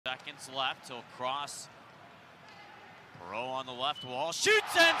Seconds left, he'll cross. Perreault on the left wall,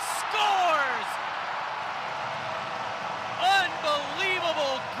 shoots and scores!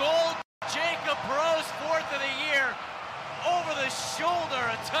 Unbelievable goal. Jacob Perreault's fourth of the year. Over the shoulder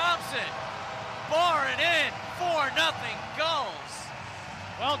of Thompson. Bar it in, 4-0 Gulls.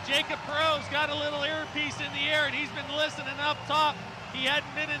 Well, Jacob Perreault's got a little earpiece in the air and he's been listening up top. He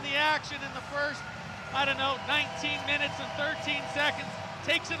hadn't been in the action in the first, 19 minutes and 13 seconds.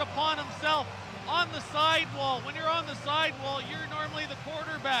 Takes it upon himself on the sidewall. When you're on the sidewall, you're normally the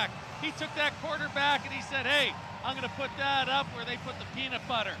quarterback. He took that quarterback and he said, hey, I'm going to put that up where they put the peanut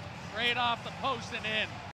butter, right off the post and in.